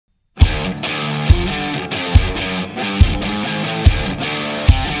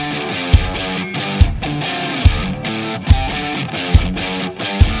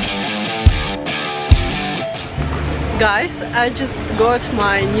Guys, I just got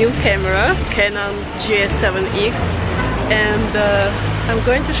my new camera, Canon GS7X, and I'm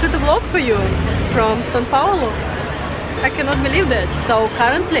going to shoot a vlog for you from São Paulo. I cannot believe that. So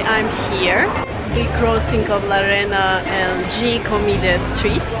currently I'm here, the crossing of Larena and G. Comida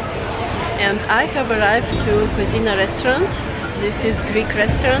Street, and I have arrived to Cuisina restaurant. This is Greek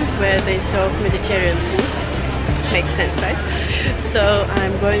restaurant where they serve Mediterranean food. Makes sense, right? So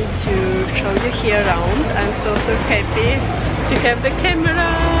I'm going to show you here around. I'm so happy to have the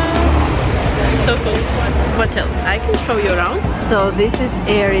camera. So cool. What else? I can show you around. So this is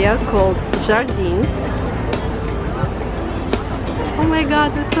area called Jardins. Oh my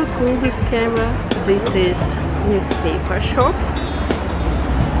god, it's so cool, this camera. This is newspaper shop.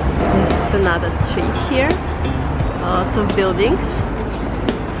 This is another street here. Lots of buildings.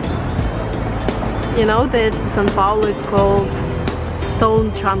 You know that São Paulo is called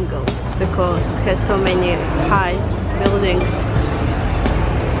Stone Jungle because it has so many high buildings.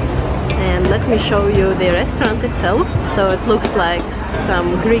 And let me show you the restaurant itself. So it looks like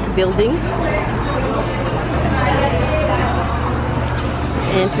some Greek building.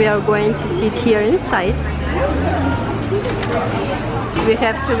 And we are going to sit here inside. We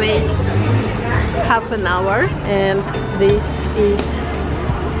have to wait half an hour, and this is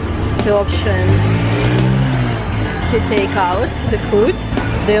the option to take out the food.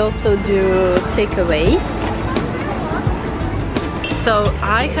 They also do takeaway. So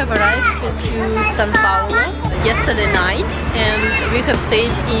I have arrived to São Paulo yesterday night, and we have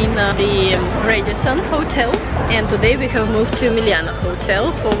stayed in the Radisson Hotel, and today we have moved to Milano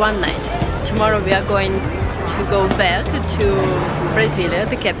Hotel for one night. Tomorrow we are going to go back to Brasilia,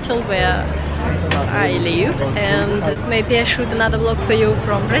 the capital where I live, and maybe I shoot another vlog for you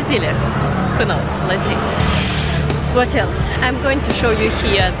from Brasilia. Who knows? Let's see. What else? I'm going to show you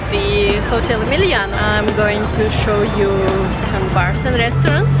here the Hotel Emiliano. I'm going to show you some bars and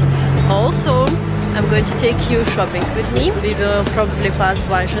restaurants. Also, I'm going to take you shopping with me. We will probably pass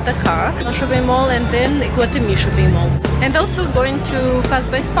by Jatacar shopping mall and then Iguatemi shopping mall. And also going to pass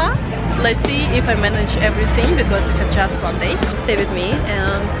by Spa. Let's see if I manage everything because I have just one day. Stay with me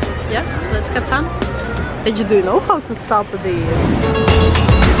and yeah, let's have fun. Did you know how to stop the...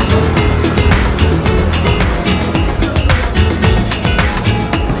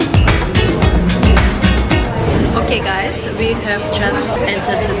 Okay guys, we have just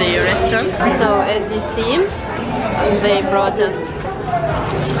entered to the restaurant. So as you see, they brought us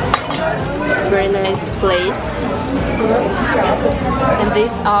very nice plates. And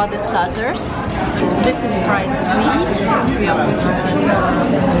these are the starters. This is fried squid. We are putting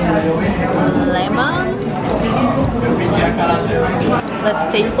some lemon. Let's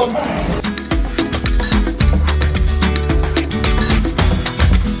taste it.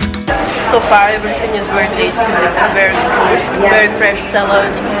 So far everything is very tasty, very good, very fresh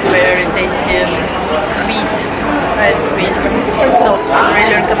salad, very tasty sweet, fried sweet. So I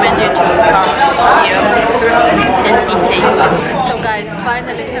really recommend you to come here and eat taste. So guys,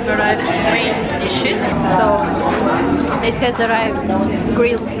 finally have arrived main dishes. So it has arrived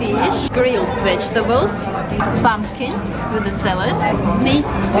grilled fish, grilled vegetables, pumpkin with the salad, meat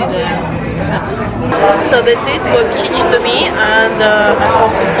with the salad. So that's it, what to me, and I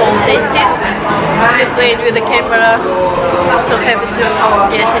hope it's all tasty. Still playing with the camera, so happy to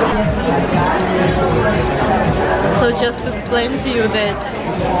get it. So just to explain to you that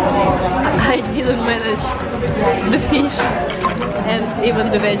I didn't manage the fish and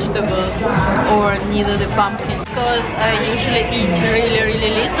even the vegetables or neither the pumpkin because I usually eat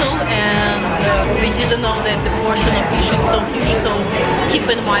really little, and we didn't know that the portion of fish is so huge. So keep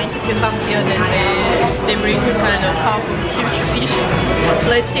in mind if you come here that they bring you kind of half of huge fish.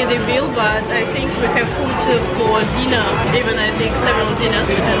 Let's see the bill, but I think we have food for dinner, even I think several dinners.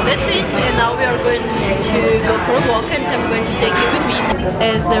 And that's it, and now we are going to go for a walk and I'm going to take you with me.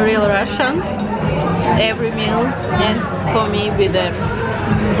 As a real Russian, every meal ends for me with a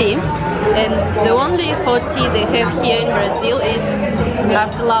tea, and the only hot tea they have here in Brazil is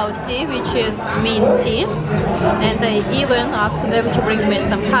hortelã tea, which is mint tea, and I even asked them to bring me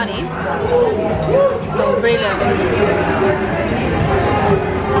some honey. So brilliant.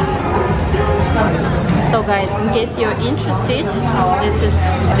 So guys, in case you're interested, this is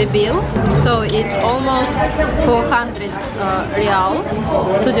the bill. So it's almost 400 real.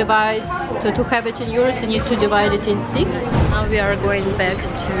 To divide, to have it in euros, you need to divide it in 6. Now we are going back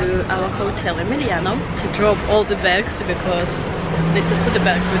to our hotel Emiliano to drop all the bags because this is the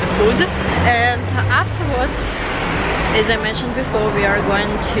bag with the food. And afterwards, as I mentioned before, we are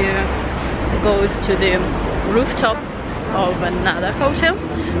going to go to the rooftop of another hotel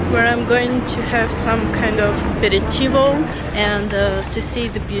where I'm going to have some kind of aperitivo and to see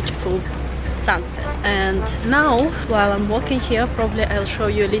the beautiful sunset. And now, while I'm walking here, probably I'll show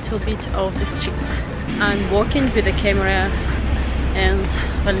you a little bit of the streets. I'm walking with the camera and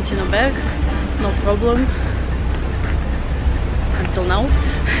Valentino bag, no problem, until now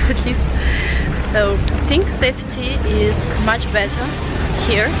at least. So I think safety is much better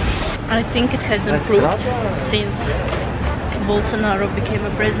here. I think it has improved since Bolsonaro became a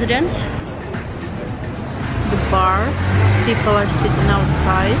president. The bar, people are sitting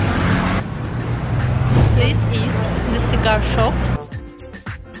outside. This is the cigar shop.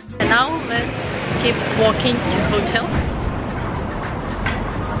 And now let's keep walking to hotel.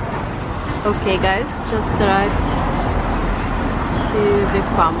 Okay guys, just arrived to the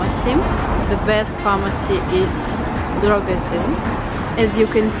pharmacy. The best pharmacy is Drogazil. As you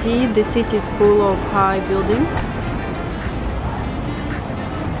can see, the city is full of high buildings.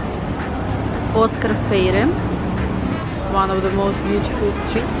 Oscar Freire, one of the most beautiful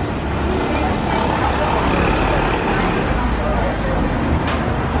streets.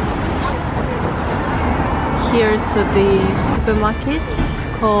 Here's the supermarket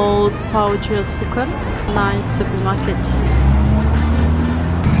called Pão de Açúcar. Nice supermarket.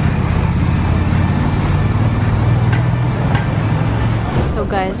 So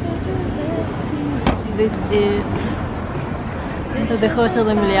guys, this is the Hotel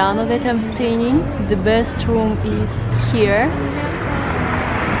Emiliano that I'm staying in. The best room is here.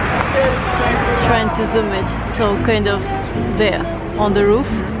 Trying to zoom it, so kind of there on the roof,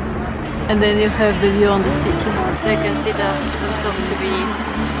 and then you have the view on the city. They consider themselves to be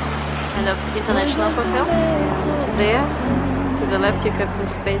kind of international hotel. To there, to the left, you have some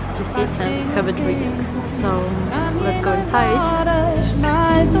space to sit and have a drink. So let's go inside.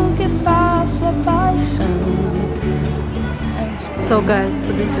 So guys,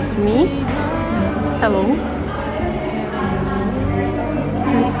 so this is me. Hello.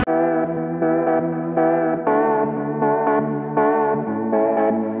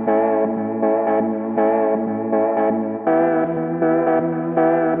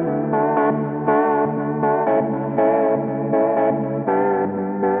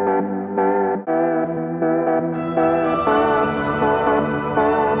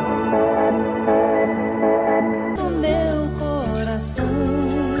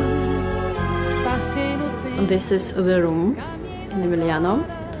 This is the room in Emiliano.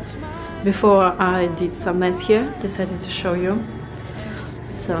 Before I did some mess here, decided to show you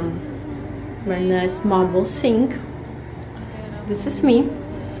some very nice marble sink. This is me,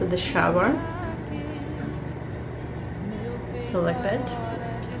 so the shower, so like that.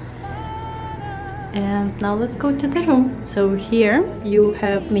 And now let's go to the room. So here you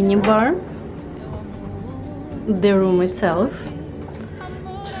have mini bar, the room itself.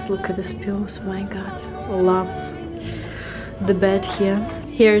 Just look at these pillows, oh my god, love the bed here.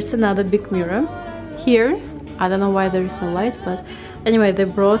 Here's another big mirror. Here, I don't know why there is no light, but anyway, they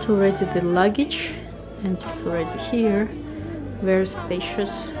brought already the luggage and it's already here. Very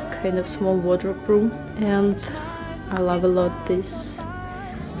spacious, kind of small wardrobe room. And I love a lot this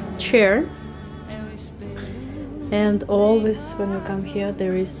chair. And always when you come here,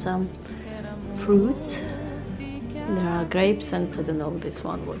 there is some fruits. There are grapes and I don't know this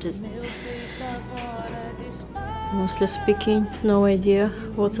one, what is it? Mostly speaking, no idea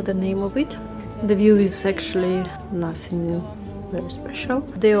what's the name of it. The view is actually nothing very special.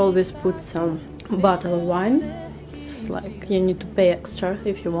 They always put some bottle of wine. It's like you need to pay extra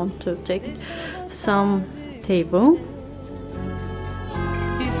if you want to take it. Some table.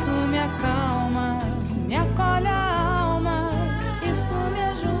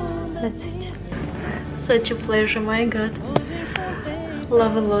 That's it. Such a pleasure, my god.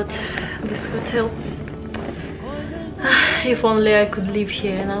 Love a lot this hotel. If only I could live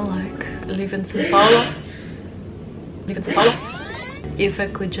here, you know, like live in São Paulo. If I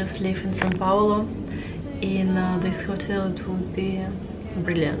could just live in São Paulo in this hotel, it would be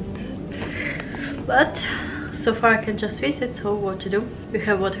brilliant. But so far I can just visit, so what to do? We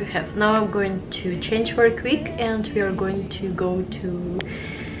have what we have. Now I'm going to change very quick and we are going to go to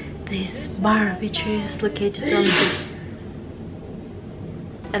this bar which is located on the...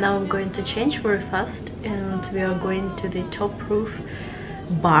 And now I'm going to change very fast and we are going to the top roof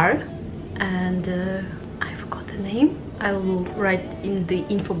bar, and I forgot the name. I will write in the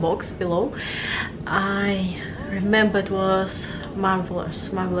info box below. I remember it was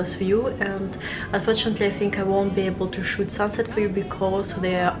marvelous view, and unfortunately I think I won't be able to shoot sunset for you because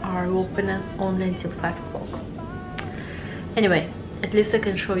they are open only until 5 o'clock. Anyway, At least I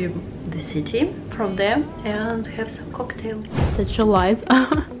can show you the city from there and have some cocktail. Such a life.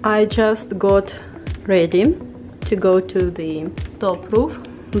 I just got ready to go to the top roof.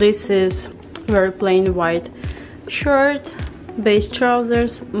 This is very plain white shirt, beige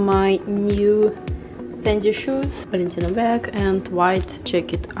trousers, my new Fendi shoes, Valentino bag, and white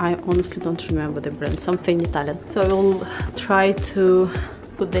jacket. I honestly don't remember the brand, something Italian. So I will try to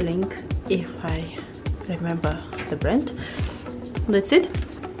put the link if I remember the brand. That's it.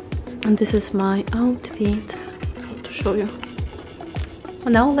 And this is my outfit. I have to show you.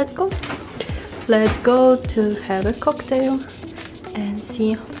 Now let's go. Let's go to have a cocktail and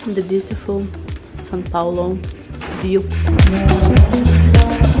see the beautiful São Paulo view.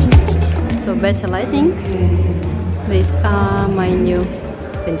 So better lighting. These are my new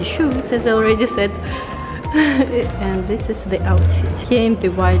Fendi shoes, as I already said. And this is the outfit. Here in the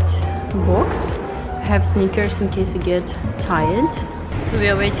white box I have sneakers in case you get tired. So we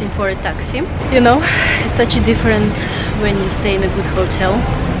are waiting for a taxi. You know, it's such a difference when you stay in a good hotel.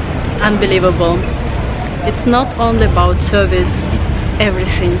 Unbelievable. It's not only about service, it's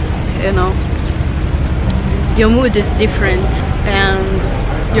everything, you know. Your mood is different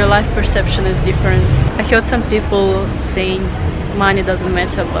and your life perception is different. I heard some people saying money doesn't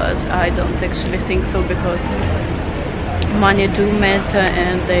matter, but I don't actually think so, because money do matter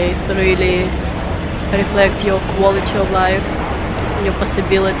and they really reflect your quality of life, your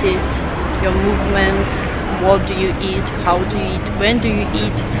possibilities, your movements, what do you eat, how do you eat, when do you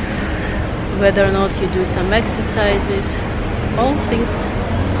eat, whether or not you do some exercises, all things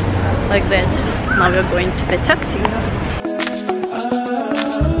like that. Now we're going to the taxi.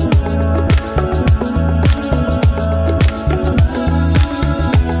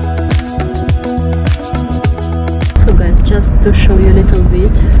 So guys, just to show you a little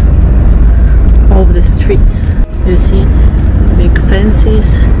bit of the streets. You see big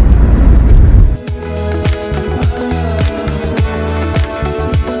fences.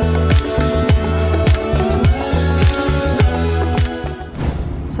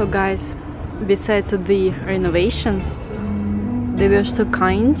 So guys, besides the renovation, they were so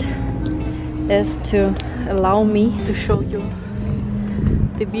kind as to allow me to show you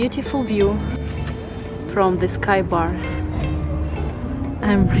the beautiful view from the sky bar.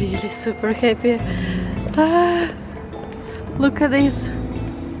 I'm really super happy. Look at this.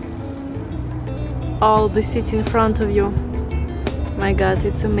 All the city in front of you. My god,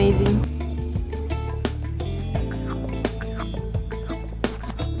 it's amazing.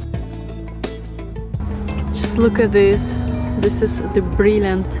 Just look at this. This is the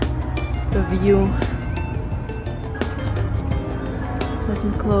brilliant view. Let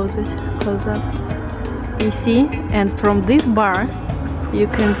me close up. You see, and from this bar you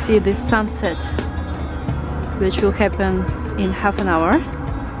can see the sunset, which will happen in half an hour.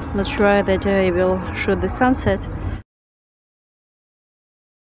 Not sure that I will shoot the sunset.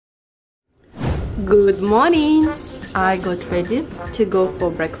 Good morning! I got ready to go for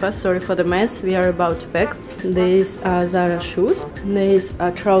breakfast. Sorry for the mess, we are about to pack. These are Zara shoes. These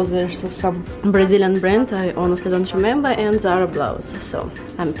are trousers of some Brazilian brand, I honestly don't remember, and Zara blouse. So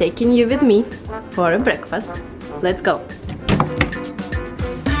I'm taking you with me for a breakfast. Let's go!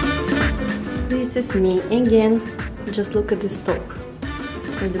 This is me again. Just look at this top.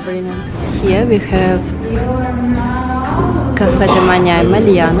 It's brilliant. Here we have Café de Manhã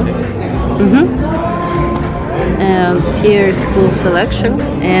Emiliano. And here is full selection,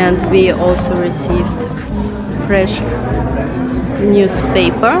 and we also received fresh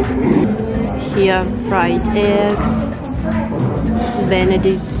newspaper. Here fried eggs,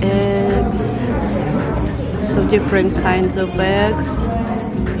 Benedict eggs, so different kinds of eggs,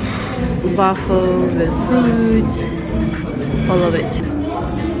 waffle with fruits, all of it.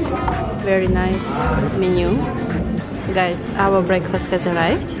 Very nice menu. Guys, our breakfast has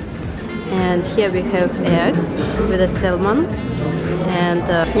arrived. And here we have egg with a salmon, and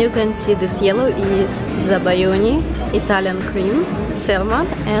you can see this yellow is zabaione, Italian cream, salmon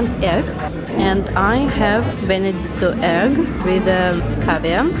and egg. And I have Benedetto egg with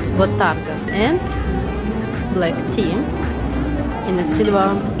caviar, botarga and black tea in a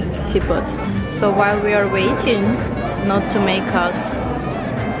silver teapot. So while we are waiting, not to make us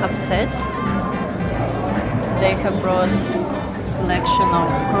upset, they have brought selection of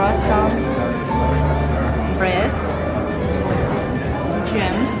croissants, breads,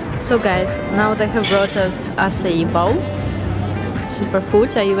 jams. So guys, now they have brought us acai bowl,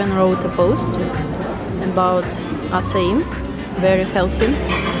 superfood. I even wrote a post about acai, very healthy.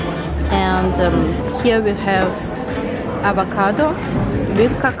 And here we have avocado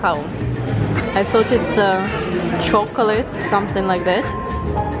with cacao. I thought it's chocolate, something like that,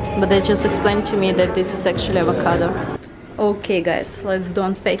 but they just explained to me that this is actually avocado. Okay guys, let's do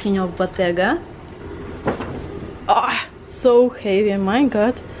unpacking of Bottega. Ah, so heavy, my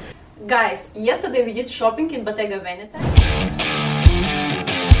god. Guys, yesterday we did shopping in Bottega Veneta.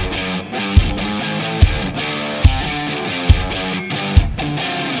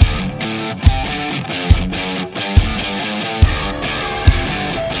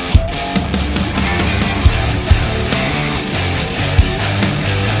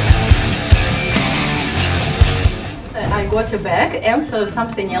 I got a bag and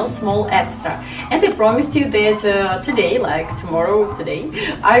something else, small extra, and I promised you that today, like tomorrow, today,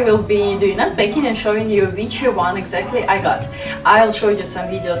 I will be doing unpacking and showing you which one exactly I got. I'll show you some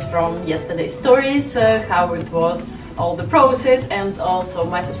videos from yesterday's stories, how it was, all the process, and also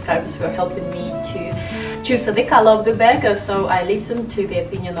my subscribers were helping me to choose the color of the bag, so I listened to the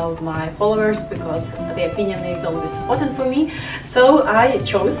opinion of my followers because the opinion is always important for me. So I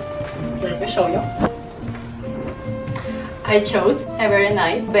chose, let me show you. I chose a very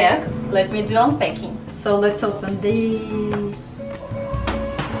nice bag. Let me do unpacking. So let's open the...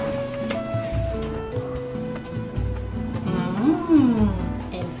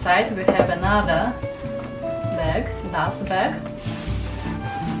 Inside we have another bag, dust bag,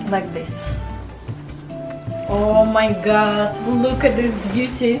 like this. Oh my god, look at this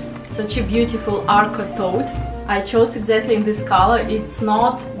beauty! Such a beautiful arco tote. I chose exactly in this color. It's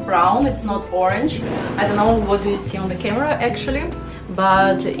not brown, it's not orange. I don't know what do you see on the camera actually,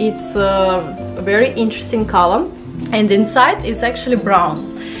 but it's a very interesting color, and inside is actually brown.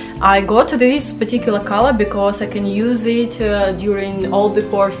 I got this particular color because I can use it during all the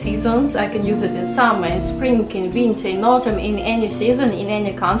 4 seasons. I can use it in summer, in spring, in winter, in autumn, in any season, in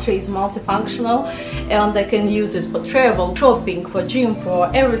any country. It's multifunctional, and I can use it for travel, shopping, for gym,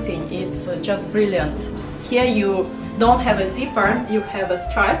 for everything. It's just brilliant. Here you don't have a zipper, you have a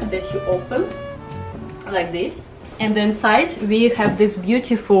stripe that you open like this, and inside we have this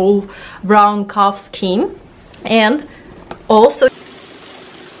beautiful brown calf skin, and also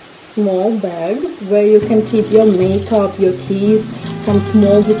small bag where you can keep your makeup, your keys, some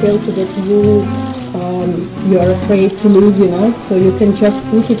small details so that you're afraid to lose, you know, so you can just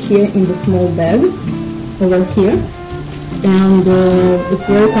put it here in the small bag over here. And it's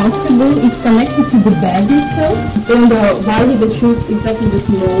very comfortable. It's connected to the bag itself. And why did I choose exactly this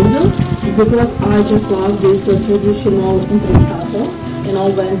model? Because I just love this traditional intrecciato, you know,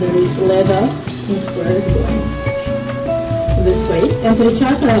 when there is leather in squares going this way.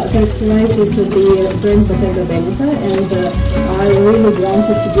 Intrecciato characterizes the brand Bottega Veneta, and I really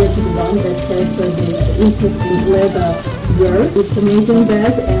wanted to get the one that has this interesting leather work. It's an amazing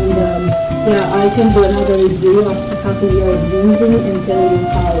bag, and yeah, I can do another review after half a year of using and tell you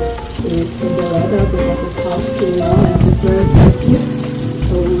how it's in the leather, because it's soft, you know, and it's very sensitive.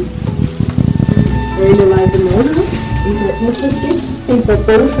 So I really like the model. It's interesting in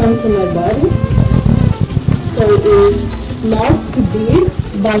proportion to my body. So it's not too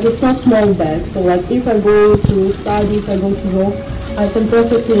big, but it's not small bag. So like if I go to study, if I go to work, I can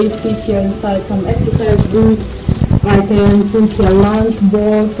perfectly fit here inside some exercise boots. I can put a lunch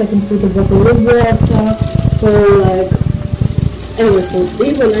box, I can put a bottle of water, so like everything.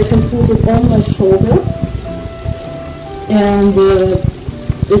 Even I can put it on my shoulder, and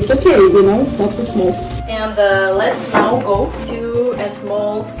it's okay, you know, it's not too small. And let's now go to a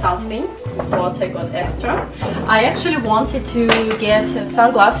small something, what I got extra. I actually wanted to get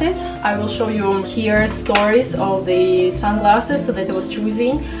sunglasses. I will show you here stories of the sunglasses that I was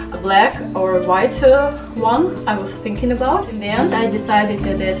choosing, a black or white one I was thinking about. In the end I decided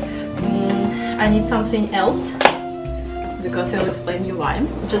that I need something else, because I'll explain you why.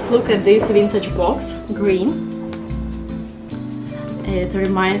 Just look at this vintage box, green. It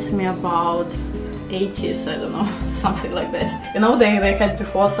reminds me about 80s, I don't know, something like that. You know, they had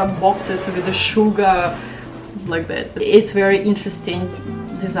before some boxes with the sugar, like that. It's very interesting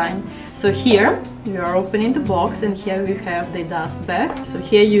design. So here we are opening the box, and here we have the dust bag. So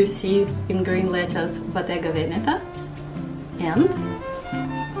here you see in green letters Bottega Veneta, and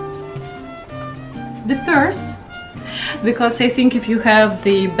the purse. Because I think if you have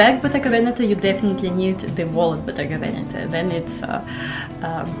the bag Bottega Veneta, you definitely need the wallet Bottega Veneta. Then it's a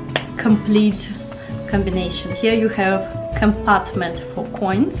complete combination. Here you have compartment for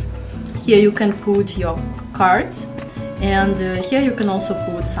coins. Here you can put your cards, and here you can also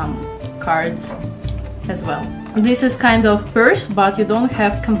put some cards as well. This is kind of purse, but you don't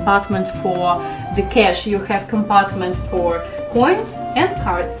have compartment for the cash. You have compartment for coins and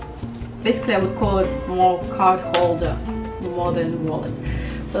cards. Basically I would call it more card holder more than wallet.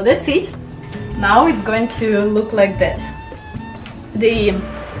 So that's it. Now it's going to look like that. The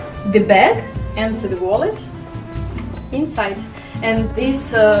bag and the wallet inside. And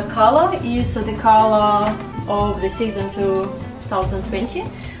this color is the color of the season 2020.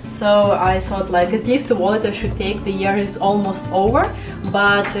 So I thought, like, at least the wallet I should take. The year is almost over,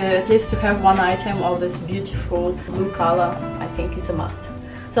 but at least to have one item of this beautiful blue color, I think is a must.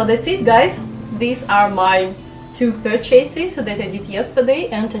 So that's it, guys. These are my 2 purchases that I did yesterday,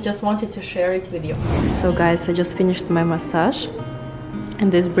 and I just wanted to share it with you. So guys, I just finished my massage in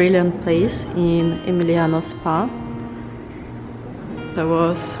this brilliant place in Emiliano Spa. I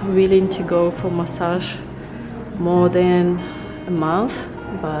was willing to go for massage more than a month,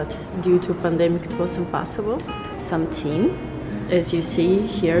 but due to pandemic it was impossible. Some team. As you see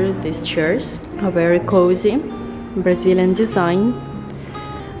here, these chairs are very cozy, Brazilian design,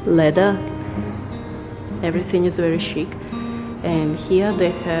 leather, everything is very chic. And here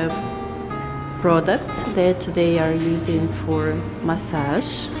they have products that they are using for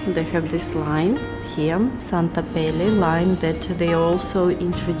massage. They have this line here, Santa Pele line, that they also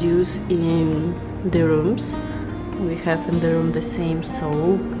introduce in the rooms. We have in the room the same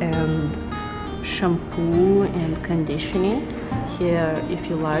soap and shampoo and conditioning. Here, if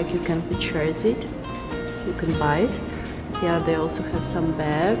you like, you can purchase it, you can buy it. Here they also have some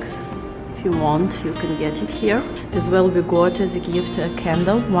bags. If you want, you can get it here. As well, we got as a gift a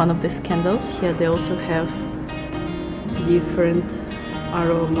candle, one of these candles. Here they also have different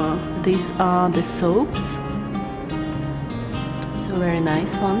aroma. These are the soaps, so very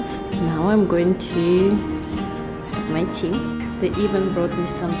nice ones. Now I'm going to have my tea. They even brought me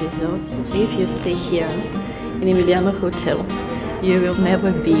some dessert. If you stay here in Emiliano Hotel, you will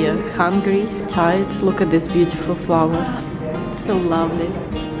never be hungry, tired. Look at these beautiful flowers, so lovely.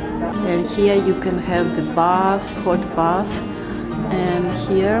 And here you can have the bath, hot bath, and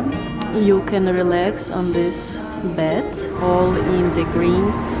here you can relax on these beds, all in the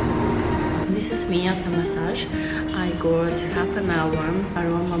greens. This is me after massage. I got half an hour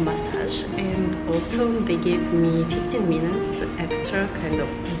aroma massage, and also they gave me 15 minutes extra kind of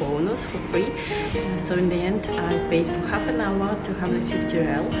bonus for free. So in the end I paid for half an hour 250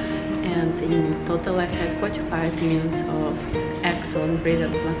 real, and in total I had 45 minutes of excellent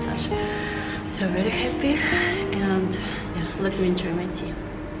brilliant massage. So very happy, and yeah, let me enjoy my tea.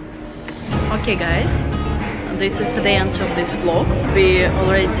 Okay guys, this is the end of this vlog. We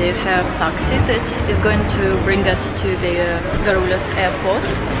already have taxi that is going to bring us to the Guarulhos airport,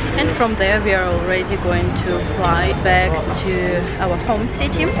 and from there we are already going to fly back to our home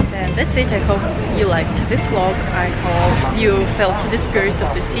city. And that's it. I hope you liked this vlog. I hope you felt the spirit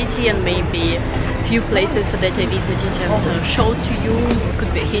of the city, and maybe a few places that I visited and showed to you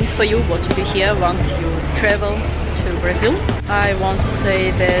could be a hint for you what to do here once you travel to Brazil. I want to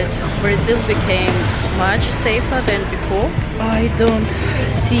say that Brazil became much safer than before. I don't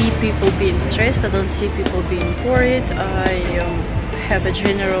see people being stressed, I don't see people being worried. I have a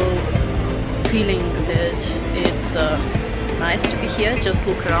general feeling that it's nice to be here. Just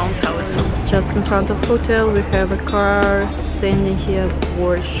look around how it is. Just in front of hotel we have a car standing here,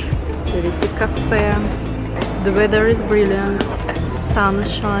 Porsche. There is a cafe. The weather is brilliant, sun is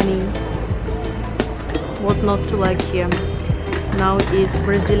shining. What not to like here? Now it's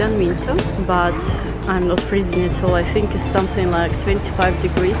Brazilian winter, but I'm not freezing at all. I think it's something like 25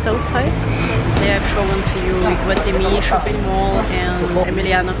 degrees outside. They have shown to you Iguatemi shopping mall and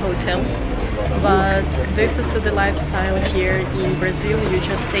Emiliano Hotel. But this is the lifestyle here in Brazil. You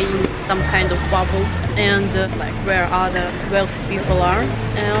just stay in some kind of bubble, and like where other wealthy people are,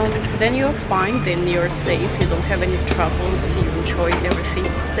 and then you're fine, then you're safe, you don't have any troubles, you enjoy everything.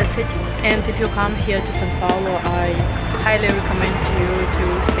 That's it. And if you come here to São Paulo, I highly recommend you to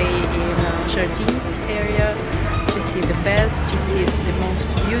stay in Jardins area, to see the best, to see the most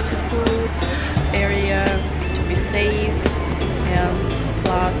beautiful area, to be safe, and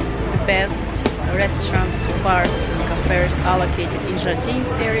plus the best restaurants, bars, cafes are located in Jardins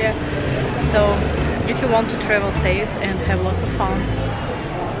area. So if you want to travel safe and have lots of fun,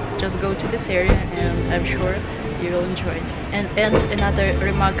 just go to this area, and I'm sure you will enjoy it. And another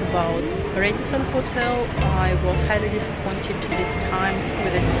remark about Radisson Hotel, I was highly disappointed this time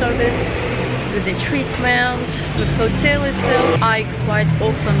with the service, with the treatment, with the hotel itself. I quite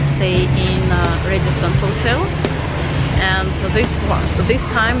often stay in Radisson Hotel, and this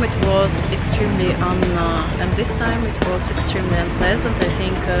time it was extremely unpleasant. I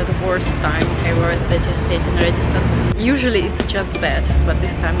think the worst time ever that I stayed in Radisson. Usually it's just bad, but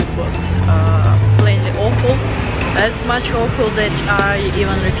this time it was plainly awful. as much awful that I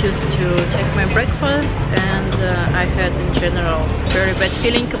even refused to take my breakfast, and I had in general very bad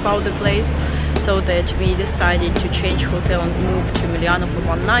feeling about the place, so that we decided to change hotel and move to Milano for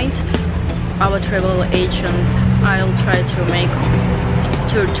one night. Our travel agent, I'll try to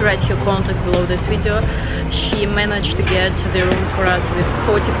write her contact below this video. She managed to get the room for us with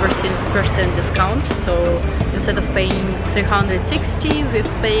 40% discount, so instead of paying 360,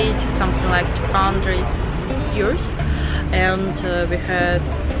 we've paid something like 200 euros, and we had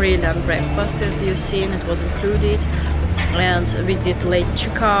brilliant breakfast, as you've seen, it was included, and we did late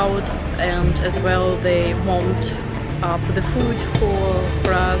checkout, and as well they warmed up the food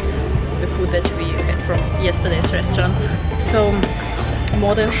for us, the food that we had from yesterday's restaurant. So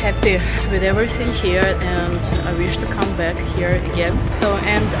more than happy with everything here, and I wish to come back here again. So,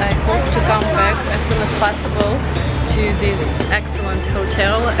 and I hope to come back as soon as possible to this excellent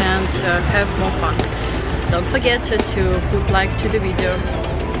hotel and have more fun. Don't forget to put like to the video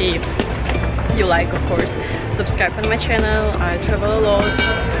if you like, of course. Subscribe on my channel. I travel a lot,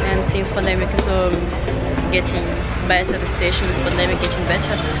 and since pandemic is getting better, the situation with pandemic getting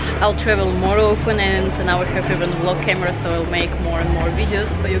better, I'll travel more often, and now I have even vlog camera, so I'll make more and more videos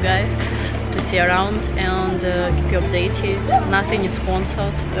for you guys to see around and keep you updated. Nothing is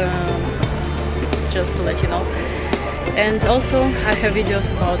sponsored, just to let you know. And also I have videos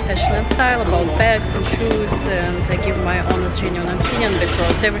about fashion and style, about bags and shoes, and I give my honest genuine opinion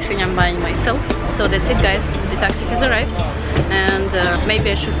because everything I'm buying myself. So that's it, guys, the taxi has arrived, and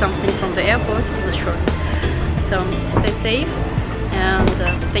maybe I shoot something from the airport, I'm not sure. So stay safe, and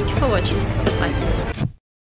thank you for watching. Bye.